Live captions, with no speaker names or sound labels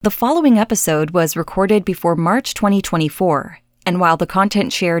The following episode was recorded before March 2024, and while the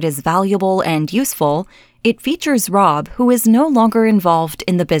content shared is valuable and useful, it features Rob, who is no longer involved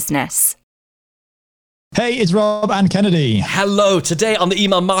in the business. Hey, it's Rob and Kennedy. Hello. Today on the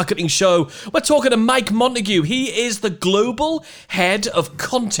Email Marketing Show, we're talking to Mike Montague. He is the global head of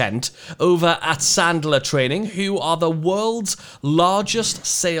content over at Sandler Training, who are the world's largest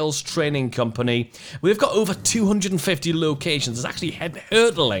sales training company. We've got over 250 locations. It's actually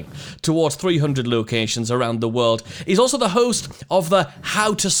hurtling towards 300 locations around the world. He's also the host of the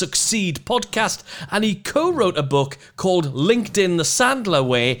How to Succeed podcast, and he co-wrote a book called LinkedIn the Sandler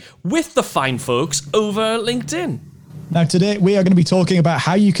Way with the fine folks over LinkedIn. Now, today we are going to be talking about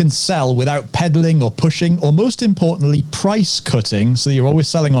how you can sell without peddling or pushing, or most importantly, price cutting. So you're always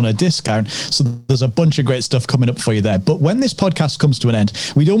selling on a discount. So there's a bunch of great stuff coming up for you there. But when this podcast comes to an end,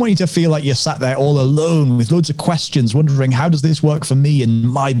 we don't want you to feel like you're sat there all alone with loads of questions, wondering how does this work for me in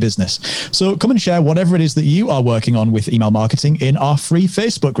my business? So come and share whatever it is that you are working on with email marketing in our free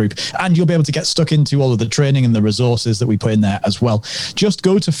Facebook group. And you'll be able to get stuck into all of the training and the resources that we put in there as well. Just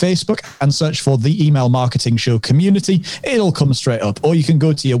go to Facebook and search for the Email Marketing Show community. It'll come straight up. Or you can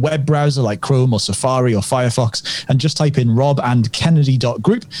go to your web browser like Chrome or Safari or Firefox and just type in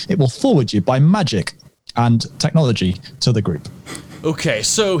robandkennedy.group. It will forward you by magic and technology to the group. Okay,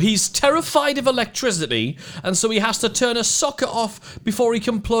 so he's terrified of electricity, and so he has to turn a socket off before he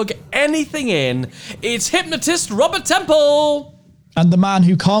can plug anything in. It's hypnotist Robert Temple. And the man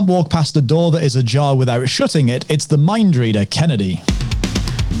who can't walk past a door that is ajar without shutting it, it's the mind reader, Kennedy.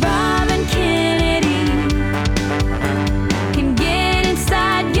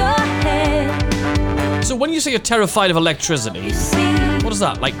 So when you say you're terrified of electricity, what is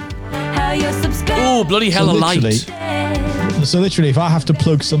that? Like, oh, bloody hell, a light. So literally, if I have to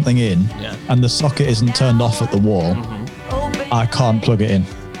plug something in and the socket isn't turned off at the wall, I can't plug it in.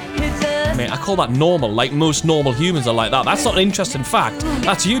 Mate, I call that normal. Like, most normal humans are like that. That's not an interesting fact.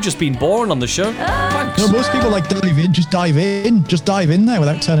 That's you just being boring on the show. Thanks. No, most people like dive in. Just dive in there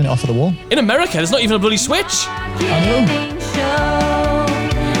without turning it off at the wall. In America, there's not even a bloody switch. I know.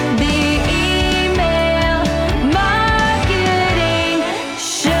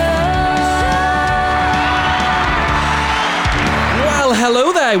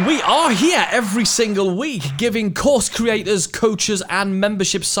 Hello there. We are here every single week giving course creators, coaches, and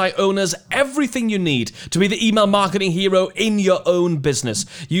membership site owners everything you need to be the email marketing hero in your own business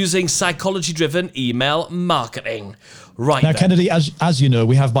using psychology-driven email marketing. Right now, then. Kennedy, as you know,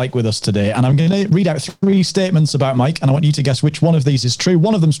 we have Mike with us today, and I'm going to read out 3 statements about Mike, and I want you to guess which one of these is true.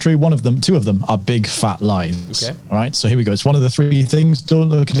 One of them's true, two of them are big fat lies. Okay. All right, so here we go. It's one of the 3 things. Don't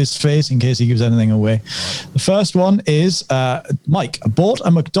look at his face in case he gives anything away. The first one is Mike bought a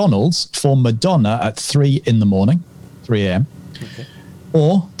McDonald's for Madonna at 3 a.m. Okay.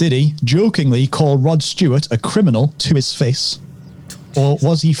 Or did he jokingly call Rod Stewart a criminal to his face? Or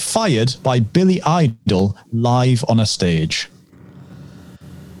was he fired by Billy Idol live on a stage?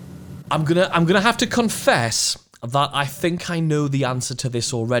 I'm gonna have to confess that I think I know the answer to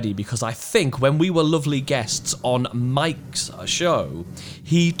this already, because I think when we were lovely guests on Mike's show,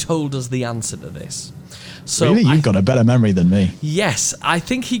 he told us the answer to this. So really? You've got a better memory than me. Yes, I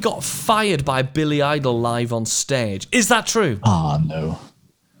think he got fired by Billy Idol live on stage. Is that true? Ah, no.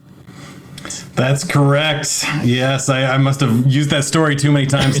 That's correct. Yes, I must have used that story too many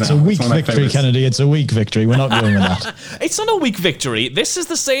times It's now. a weak victory, Kennedy. It's a weak victory. We're not going with that. It's not a weak victory. This is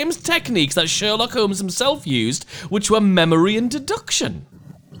the same techniques that Sherlock Holmes himself used, which were memory and deduction.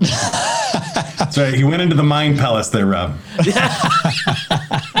 That's right. He went into the mind palace there, Rob.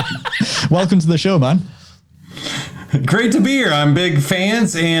 Welcome to the show, man. Great to be here. I'm big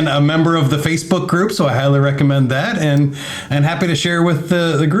fans and a member of the Facebook group, so I highly recommend that, and happy to share with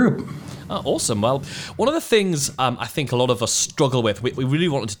the group. Oh, awesome. Well, one of the things I think a lot of us struggle with, we really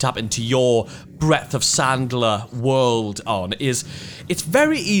wanted to tap into your breadth of Sandler world on, is it's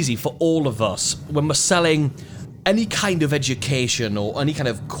very easy for all of us when we're selling any kind of education or any kind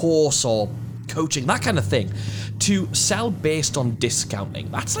of course or coaching, that kind of thing, to sell based on discounting.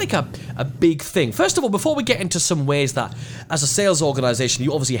 That's like a big thing. First of all, before we get into some ways that, as a sales organization,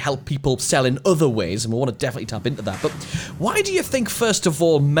 you obviously help people sell in other ways, and we want to definitely tap into that, but why do you think, first of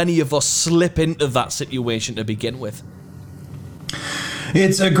all, many of us slip into that situation to begin with?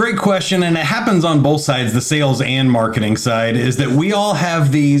 It's a great question, and it happens on both sides, the sales and marketing side, is that we all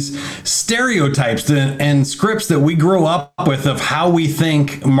have these stereotypes and scripts that we grow up with of how we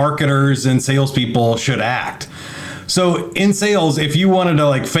think marketers and salespeople should act. So in sales, if you wanted to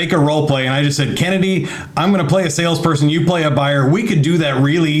like fake a role play and I just said, Kennedy, I'm going to play a salesperson, you play a buyer, we could do that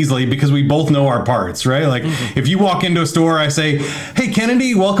really easily because we both know our parts, right? Like if you walk into a store, I say, hey,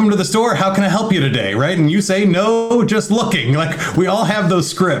 Kennedy, welcome to the store. How can I help you today? Right? And you say, no, just looking. Like we all have those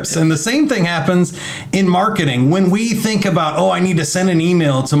scripts. And the same thing happens in marketing. When we think about, oh, I need to send an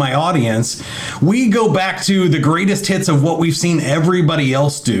email to my audience, we go back to the greatest hits of what we've seen everybody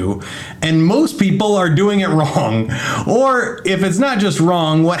else do. And most people are doing it wrong. Or if it's not just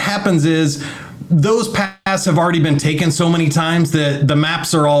wrong, what happens is those paths have already been taken so many times that the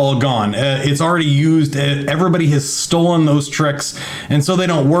maps are all gone. It's already used. Everybody has stolen those tricks, and so they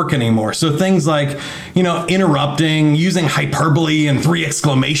don't work anymore. So things like, interrupting, using hyperbole and 3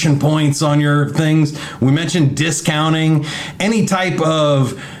 exclamation points on your things. We mentioned discounting, any type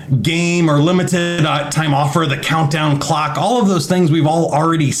of game or limited time offer, the countdown clock, all of those things we've all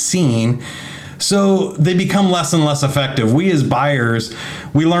already seen. So they become less and less effective. We as buyers,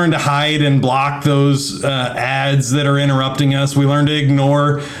 we learn to hide and block those ads that are interrupting us. We learn to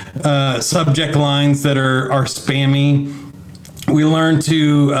ignore subject lines that are spammy. We learn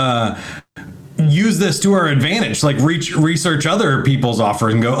to use this to our advantage, like research other people's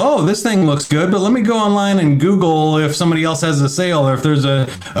offers and go, oh, this thing looks good, but let me go online and Google if somebody else has a sale or if there's a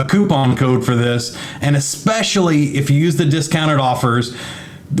coupon code for this. And especially if you use the discounted offers,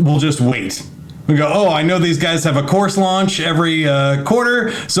 we'll just wait. We go, oh, I know these guys have a course launch every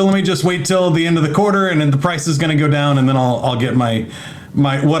quarter, so let me just wait till the end of the quarter, and then the price is going to go down, and then I'll get my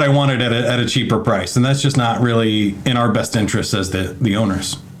what I wanted at a cheaper price, and that's just not really in our best interest as the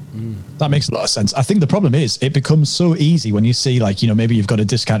owners. That makes a lot of sense. I think the problem is it becomes so easy when you see maybe you've got a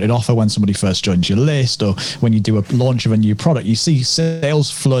discounted offer when somebody first joins your list, or when you do a launch of a new product, you see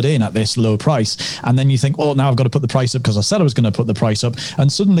sales flood in at this low price. And then you think, well, now I've got to put the price up because I said I was going to put the price up.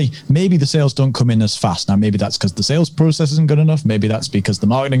 And suddenly maybe the sales don't come in as fast. Now, maybe that's because the sales process isn't good enough. Maybe that's because the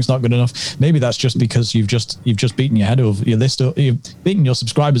marketing's not good enough. Maybe that's just because you've just beaten your head over your list. You've beaten your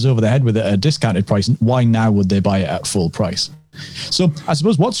subscribers over the head with a discounted price. Why now would they buy it at full price? So I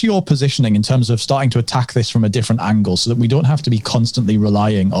suppose, what's your positioning in terms of starting to attack this from a different angle so that we don't have to be constantly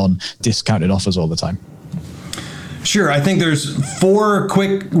relying on discounted offers all the time? Sure. I think there's 4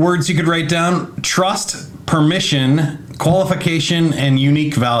 quick words you could write down: trust, permission, qualification, and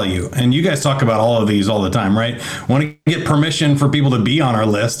unique value. And you guys talk about all of these all the time, right? We want to get permission for people to be on our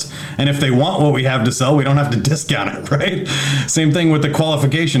list. And if they want what we have to sell, we don't have to discount it, right? Same thing with the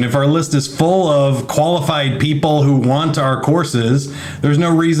qualification. If our list is full of qualified people who want our courses, there's no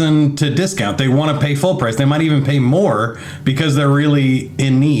reason to discount. They want to pay full price. They might even pay more because they're really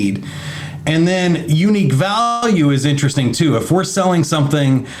in need. And then unique value is interesting too. If we're selling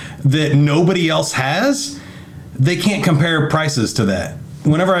something that nobody else has, they can't compare prices to that.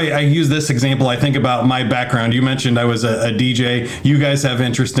 Whenever I use this example, I think about my background. You mentioned I was a DJ. You guys have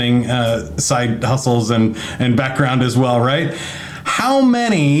interesting side hustles and background as well, right? How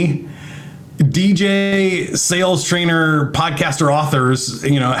many DJ, sales trainer, podcaster, authors,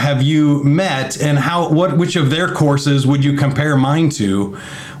 have you met, and which of their courses would you compare mine to?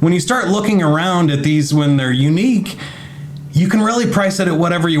 When you start looking around at these when they're unique, you can really price it at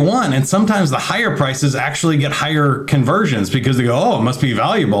whatever you want. And sometimes the higher prices actually get higher conversions because they go, oh, it must be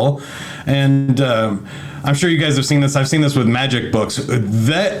valuable. And I'm sure you guys have seen this. I've seen this with magic books.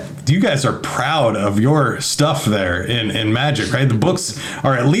 That you guys are proud of your stuff there in magic, right? The books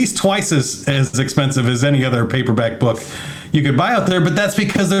are at least twice as expensive as any other paperback book you could buy out there. But that's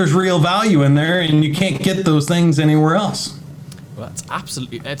because there's real value in there, and you can't get those things anywhere else.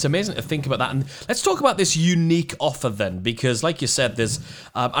 It's amazing to think about that. And let's talk about this unique offer then, because like you said, there's,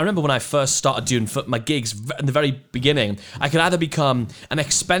 I remember when I first started doing my gigs in the very beginning, I could either become an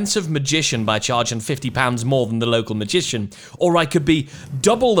expensive magician by charging £50 more than the local magician, or I could be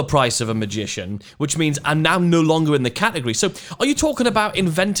double the price of a magician, which means I'm now no longer in the category. So are you talking about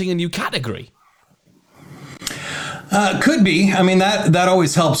inventing a new category? Could be. I mean, that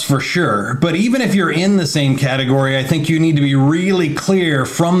always helps for sure. But even if you're in the same category, I think you need to be really clear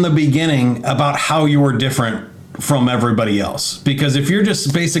from the beginning about how you are different from everybody else. Because if you're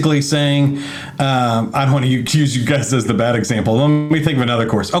just basically saying, I don't want to use you guys as the bad example. Let me think of another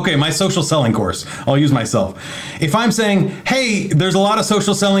course. Okay, my social selling course. I'll use myself. If I'm saying, hey, there's a lot of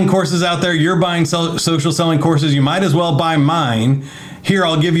social selling courses out there. You're buying social selling courses. You might as well buy mine. Here,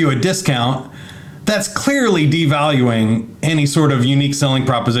 I'll give you a discount. That's clearly devaluing any sort of unique selling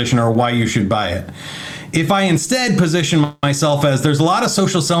proposition or why you should buy it. If I instead position myself as there's a lot of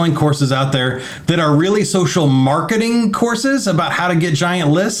social selling courses out there that are really social marketing courses about how to get giant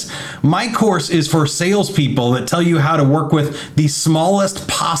lists, my course is for salespeople that tell you how to work with the smallest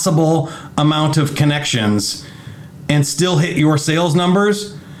possible amount of connections and still hit your sales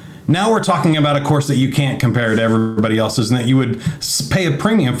numbers, now we're talking about a course that you can't compare to everybody else's and that you would pay a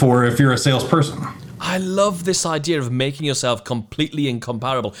premium for if you're a salesperson. I love this idea of making yourself completely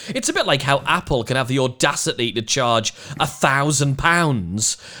incomparable. It's a bit like how Apple can have the audacity to charge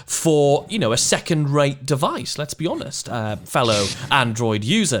 £1,000 for, a second-rate device. Let's be honest, fellow Android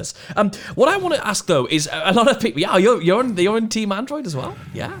users. What I want to ask though is a lot of people. Yeah, you're in Team Android as well.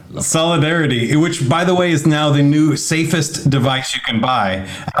 Yeah, Solidarity, which by the way is now the new safest device you can buy.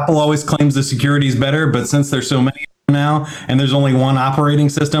 Apple always claims the security is better, but since there's so many now and there's only one operating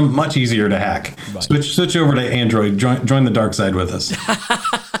system, much easier to hack. Right. Switch over to Android. Join the dark side with us.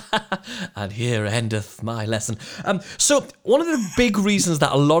 And here endeth my lesson. So one of the big reasons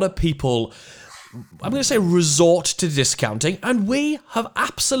that a lot of people, I'm going to say, resort to discounting, and we have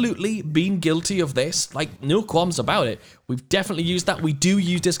absolutely been guilty of this, like no qualms about it. We've definitely used that. We do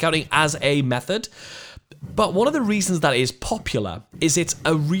use discounting as a method. But one of the reasons that it is popular is it's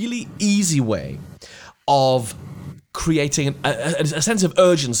a really easy way of creating a sense of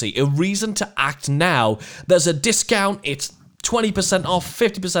urgency, a reason to act now. There's a discount, it's 20% off,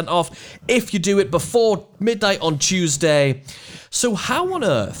 50% off if you do it before midnight on Tuesday. So how on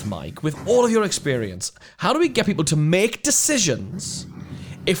earth, Mike, with all of your experience, how do we get people to make decisions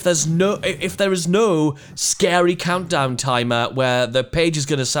if there is no scary countdown timer where the page is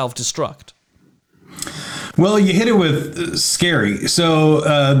going to self-destruct? Well, you hit it with scary. So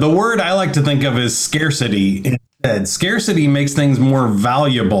the word I like to think of is scarcity. Scarcity makes things more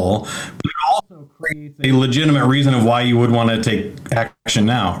valuable, but it also creates a legitimate reason of why you would want to take action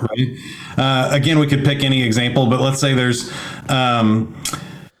now, right? Again, we could pick any example, but let's say there's 10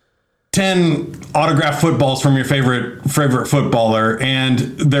 autographed footballs from your favorite footballer, and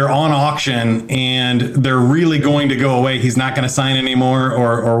they're on auction, and they're really going to go away. He's not going to sign anymore,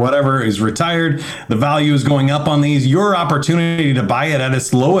 or whatever. He's retired. The value is going up on these. Your opportunity to buy it at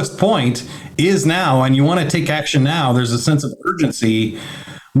its lowest point is now, and you want to take action now. There's a sense of urgency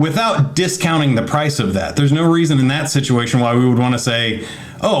without discounting the price of that. There's no reason in that situation why we would want to say,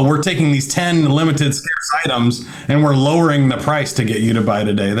 oh, we're taking these 10 limited scarce items and we're lowering the price to get you to buy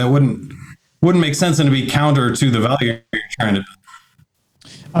today. That wouldn't make sense, and to be counter to the value you're trying to.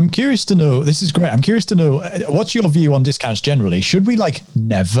 I'm curious to know, this is great. I'm curious to know, what's your view on discounts generally? Should we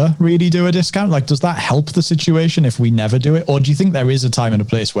never really do a discount? Does that help the situation if we never do it? Or do you think there is a time and a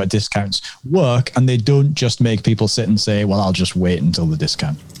place where discounts work and they don't just make people sit and say, well, I'll just wait until the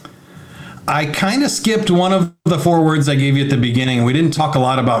discount? I kind of skipped one of the 4 words I gave you at the beginning. We didn't talk a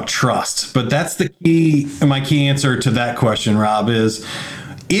lot about trust, but that's my key answer to that question, Rob, is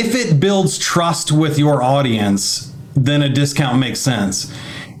if it builds trust with your audience, then a discount makes sense.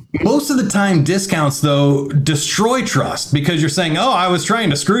 Most of the time, discounts, though, destroy trust because you're saying, oh, I was trying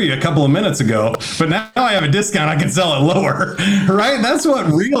to screw you a couple of minutes ago, but now I have a discount. I can sell it lower, right? That's what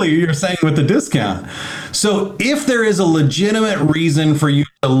really you're saying with the discount. So if there is a legitimate reason for you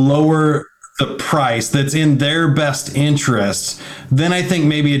to lower the price that's in their best interest, then I think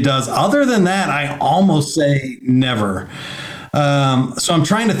maybe it does. Other than that, I almost say never. So I'm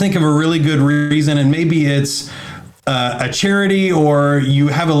trying to think of a really good reason, and maybe it's a charity, or you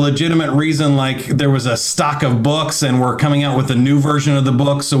have a legitimate reason, like there was a stock of books and we're coming out with a new version of the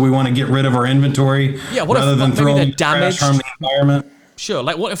book, so we want to get rid of our inventory rather than throwing trash, harm the environment. Sure.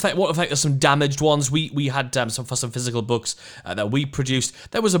 What if there's some damaged ones? We had some physical books that we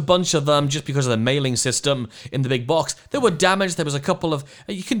produced. There was a bunch of them just because of the mailing system in the big box. They were damaged. There was a couple of.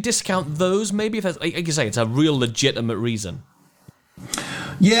 You can discount those maybe if that's, like you say, it's a real legitimate reason.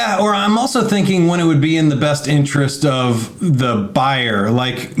 Yeah, or I'm also thinking when it would be in the best interest of the buyer.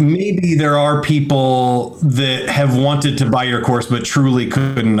 Like maybe there are people that have wanted to buy your course but truly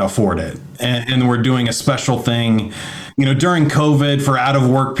couldn't afford it. And we're doing a special thing, during COVID for out of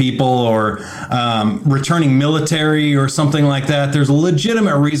work people, or returning military or something like that. There's a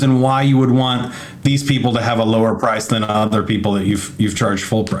legitimate reason why you would want these people to have a lower price than other people that you've charged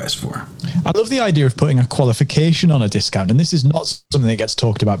full price for. I love the idea of putting a qualification on a discount, and this is not something that gets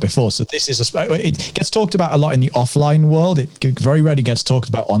talked about before. So this is it gets talked about a lot in the offline world. It very rarely gets talked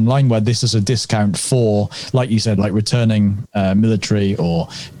about online, where this is a discount for, like you said, like returning military, or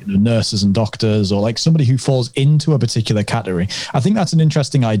nurses and doctors, or like somebody who falls into a particular category. I think that's an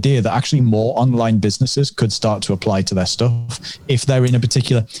interesting idea that actually more online businesses could start to apply to their stuff if they're in a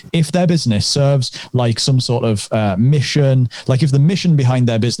particular, if their business serves like some sort of mission, like if the mission behind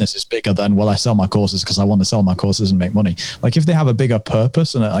their business is bigger than, well, I sell my courses because I want to sell my courses and make money. Like if they have a bigger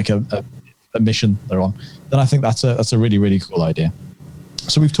purpose and a mission they're on, then I think that's a really, really cool idea.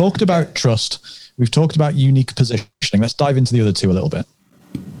 So we've talked about trust. We've talked about unique positioning. Let's dive into the other two a little bit.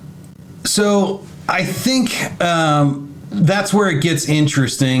 So I think that's where it gets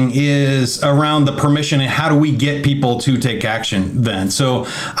interesting, is around the permission and how do we get people to take action then. So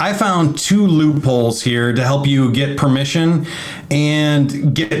I found 2 loopholes here to help you get permission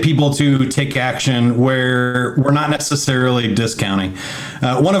and get people to take action where we're not necessarily discounting.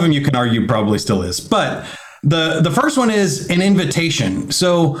 One of them you can argue probably still is. But the first one is an invitation.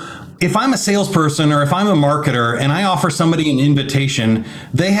 So if I'm a salesperson or if I'm a marketer and I offer somebody an invitation,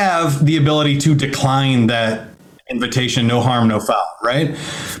 they have the ability to decline that invitation, no harm, no foul, right?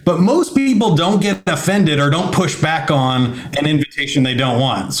 But most people don't get offended or don't push back on an invitation they don't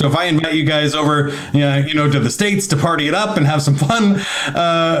want. So if I invite you guys over, to the States to party it up and have some fun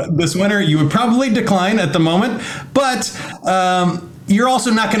this winter, you would probably decline at the moment, but you're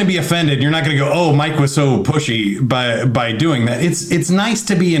also not going to be offended. You're not going to go, oh, Mike was so pushy by doing that. It's nice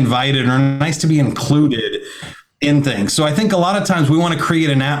to be invited or nice to be included in things. So I think a lot of times we want to create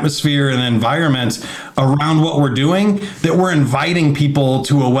an atmosphere and an environment around what we're doing, that we're inviting people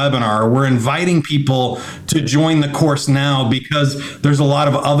to a webinar. We're inviting people to join the course now because there's a lot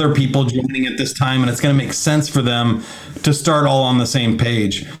of other people joining at this time, and it's going to make sense for them to start all on the same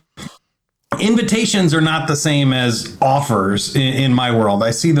page. Invitations are not the same as offers in my world. I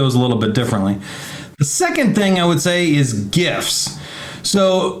see those a little bit differently. The second thing I would say is gifts.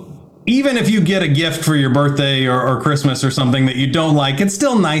 So even if you get a gift for your birthday or Christmas or something that you don't like, it's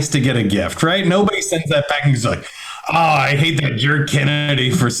still nice to get a gift, right? Nobody sends that back and is like, oh, I hate that jerk Kennedy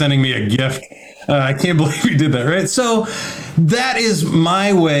for sending me a gift. I can't believe you did that, right? So that is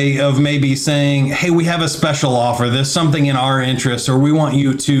my way of maybe saying, hey, we have a special offer. There's something in our interest, or we want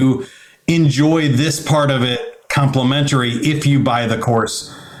you to enjoy this part of it complimentary if you buy the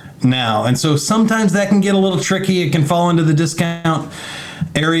course now. And so sometimes that can get a little tricky. It can fall into the discount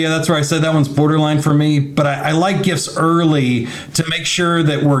area. That's where I said that one's borderline for me. But I like gifts early to make sure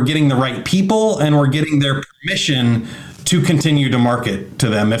that we're getting the right people and we're getting their permission to continue to market to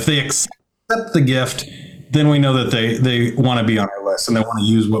them. If they accept the gift, then we know that they want to be on our list and they want to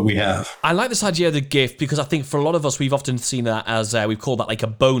use what we have. I like this idea of the gift because I think for a lot of us, we've often seen that as, we've called that like a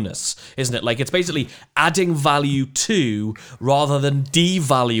bonus, isn't it? Like it's basically adding value to rather than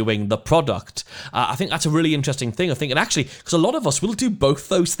devaluing the product. I think that's a really interesting thing. I think, and actually, because a lot of us will do both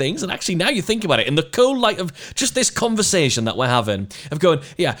those things. And actually, now you think about it, in the cold light of just this conversation that we're having, of going,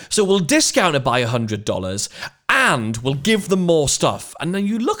 yeah, so we'll discount it by $100 and we'll give them more stuff. And then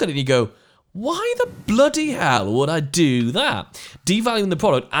you look at it and you go, why the bloody hell would I do that? Devaluing the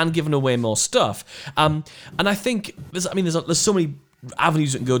product and giving away more stuff. And I think there's so many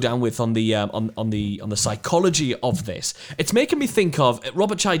avenues that can go down with on the psychology of this. It's making me think of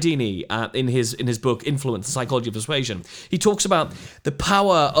Robert Cialdini in his book Influence: The Psychology of Persuasion. He talks about the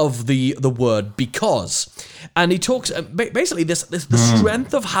power of the word because, and he talks basically the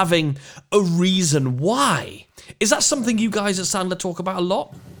strength of having a reason why. Is that something you guys at Sandler talk about a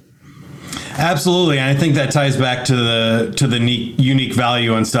lot? Absolutely. And I think that ties back to the unique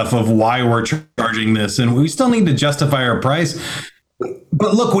value and stuff of why we're charging this. And we still need to justify our price.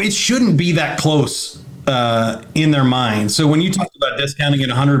 But look, it shouldn't be that close in their mind. So when you talk about discounting at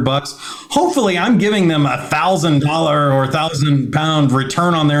 $100, hopefully I'm giving them $1,000 or £1,000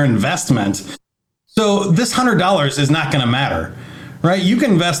 return on their investment. So this $100 is not going to matter, right? You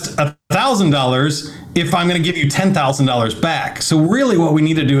can invest $1,000 if I'm going to give you $10,000 back. So really what we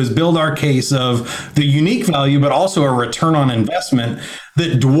need to do is build our case of the unique value, but also a return on investment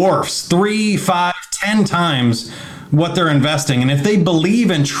that dwarfs 3, 5, 10 times what they're investing. And if they believe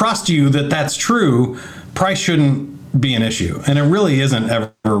and trust you that that's true, price shouldn't be an issue. And it really isn't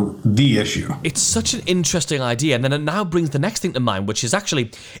ever the issue. It's such an interesting idea. And then it now brings the next thing to mind, which is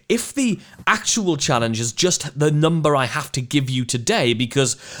actually, if the actual challenge is just the number I have to give you today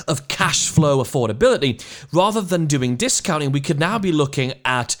because of cash flow affordability, rather than doing discounting, we could now be looking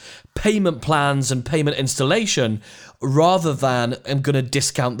at payment plans and payment installation rather than I'm going to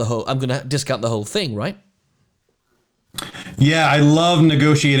discount the whole thing, right? Yeah, I love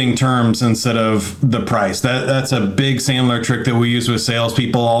negotiating terms instead of the price. That's a big Sandler trick that we use with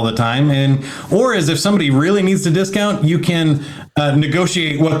salespeople all the time. Or if somebody really needs to discount, you can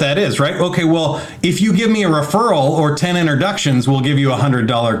negotiate what that is, right? Okay, well, if you give me a referral or 10 introductions, we'll give you a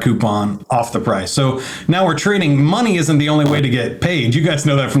 $100 coupon off the price. So now we're trading. Money isn't the only way to get paid. You guys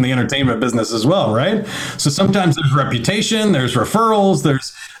know that from the entertainment business as well, right? So sometimes there's reputation, there's referrals,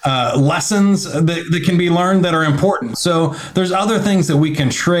 there's lessons that can be learned that are important. So there's other things that we can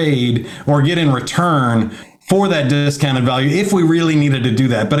trade or get in return for that discounted value if we really needed to do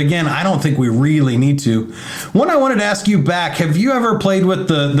that. But again, I don't think we really need to. One, I wanted to ask you back, have you ever played with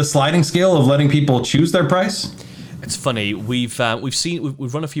the sliding scale of letting people choose their price? It's funny. We've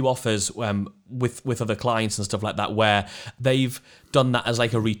run a few offers with other clients and stuff like that where they've done that as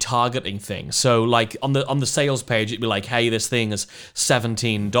like a retargeting thing. So like on the sales page, it'd be like, hey, this thing is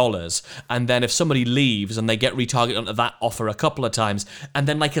 $17, and then if somebody leaves and they get retargeted onto that offer a couple of times, and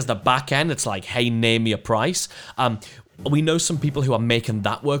then like as the back end, it's like, hey, name me a price. We know some people who are making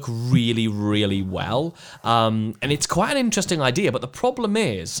that work really, really well, and it's quite an interesting idea. But the problem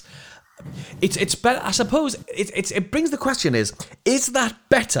is, it's better. I suppose it brings the question: is that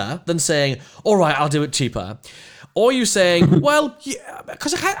better than saying, all right, I'll do it cheaper, or are you saying, well, yeah,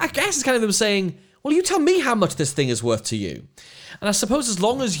 because I guess it's kind of them saying, well, you tell me how much this thing is worth to you, and I suppose as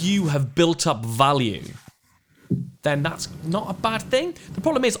long as you have built up value, then that's not a bad thing. The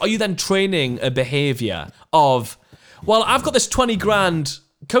problem is, are you then training a behavior of, well, I've got this 20 grand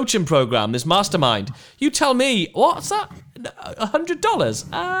coaching program, this mastermind. You tell me, what's that?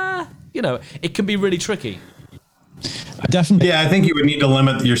 $100? It can be really tricky. I think you would need to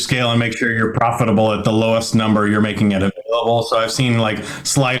limit your scale and make sure you're profitable at the lowest number you're making it available. So I've seen like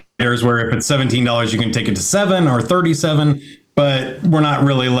sliders where if it's $17, you can take it to $7 or $37, but we're not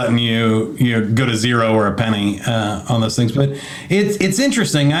really letting you go to zero or a penny on those things. But it's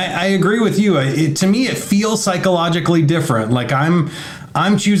interesting. I agree with you. To me, it feels psychologically different. Like I'm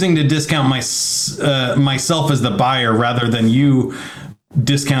choosing to discount myself as the buyer rather than you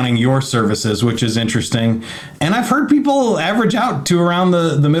discounting your services, which is interesting. And I've heard people average out to around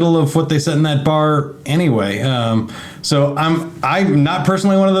the middle of what they set in that bar anyway. So I'm not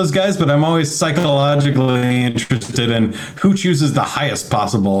personally one of those guys, but I'm always psychologically interested in who chooses the highest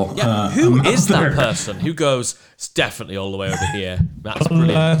possible. Yeah, who is that person who goes, it's definitely all the way over here. That's brilliant.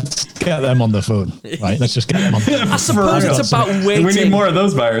 Let's get them on the phone, right? Let's just get them on the phone. I suppose it's about weighting. We need more of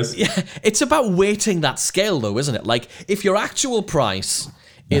those buyers. Yeah, it's about weighting that scale, though, isn't it? Like, if your actual price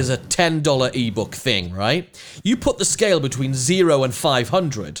is a $10 ebook thing, right? You put the scale between 0 and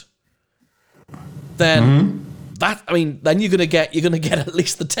 500, then then you're gonna get at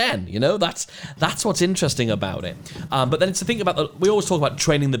least the 10. That's what's interesting about it. But then it's the thing about we always talk about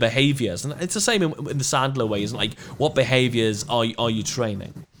training the behaviors, and it's the same in the Sandler way, isn't it? Like, what behaviors are you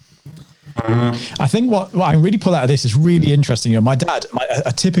training? I think what I really pull out of this is really interesting. My dad,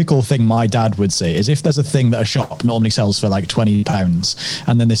 a typical thing my dad would say is if there's a thing that a shop normally sells for like £20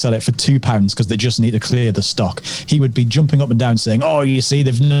 and then they sell it for £2 because they just need to clear the stock, he would be jumping up and down saying, oh, you see,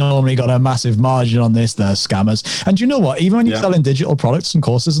 they've normally got a massive margin on this, they're scammers. And you know what? Even when you're selling digital products and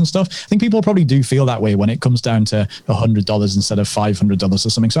courses and stuff, I think people probably do feel that way when it comes down to $100 instead of $500 or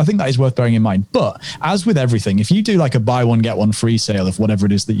something. So I think that is worth bearing in mind. But as with everything, if you do like a buy one, get one free sale of whatever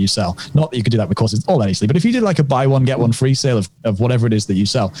it is that you sell, not that you could do that with courses, obviously, but if you did like a buy one, get one free sale of whatever it is that you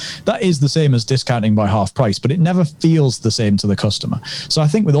sell, that is the same as discounting by half price, but it never feels the same to the customer. So I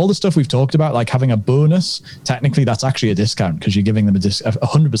think with all the stuff we've talked about, like having a bonus, technically that's actually a discount because you're giving them a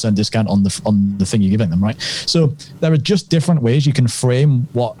 100% discount on the thing you're giving them, right? So there are just different ways you can frame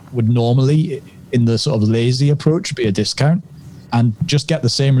what would normally, in the sort of lazy approach, be a discount and just get the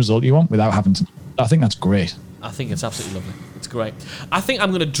same result you want without having to. I think that's great. I think it's absolutely lovely. It's great. I think I'm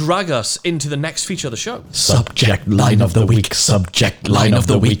going to drag us into the next feature of the show. Subject line of the week. Subject line of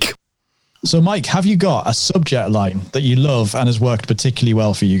the week. So, Mike, have you got a subject line that you love and has worked particularly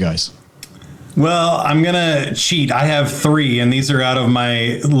well for you guys? Well, I'm going to cheat. I have 3, and these are out of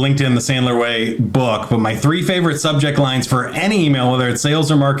my LinkedIn The Sandler Way book. But my 3 favorite subject lines for any email, whether it's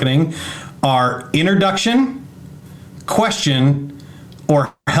sales or marketing, are introduction, question,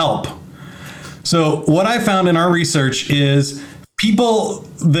 or help. So what I found in our research is people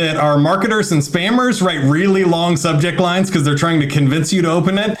that are marketers and spammers write really long subject lines because they're trying to convince you to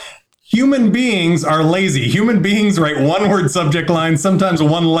open it. Human beings are lazy. Human beings write one-word subject lines, sometimes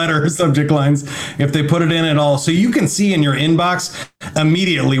one-letter subject lines if they put it in at all. So you can see in your inbox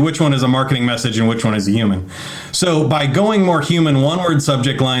immediately which one is a marketing message and which one is a human. So by going more human, one-word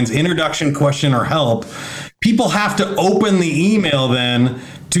subject lines, introduction, question, or help, people have to open the email then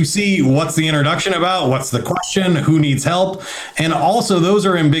to see what's the introduction about, what's the question, who needs help. And also those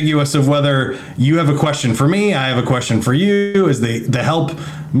are ambiguous of whether you have a question for me, I have a question for you, is the help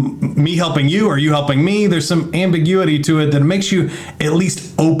me helping you or you helping me? There's some ambiguity to it that makes you at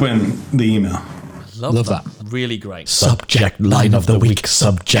least open the email. Love that. Really great. Subject line of the week.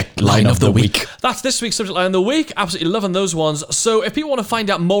 Subject line of the week. That's this week's subject line of the week. Absolutely loving those ones. So if people want to find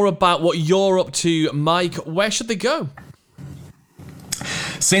out more about what you're up to, Mike, where should they go?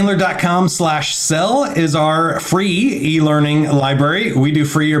 Sandler.com/sell is our free e-learning library. We do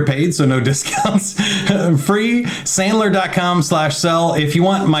free or paid, so no discounts. Free, Sandler.com/sell. If you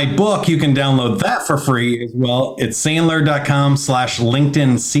want my book, you can download that for free as well. It's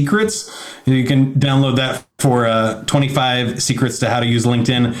Sandler.com/LinkedIn Secrets. You can download that for 25 secrets to how to use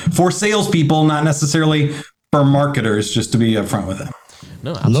LinkedIn for salespeople, not necessarily for marketers, just to be upfront with it.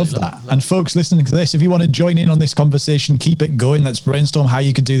 No, I love that. And folks listening to this, if you want to join in on this conversation, keep it going. Let's brainstorm how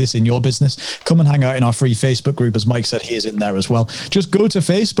you can do this in your business. Come and hang out in our free Facebook group. As Mike said, he is in there as well. Just go to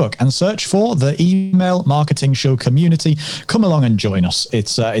Facebook and search for the Email Marketing Show community. Come along and join us.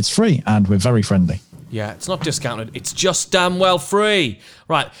 It's free and we're very friendly. Yeah, it's not discounted. It's just damn well free.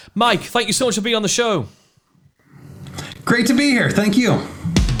 Right. Mike, thank you so much for being on the show. Great to be here. Thank you.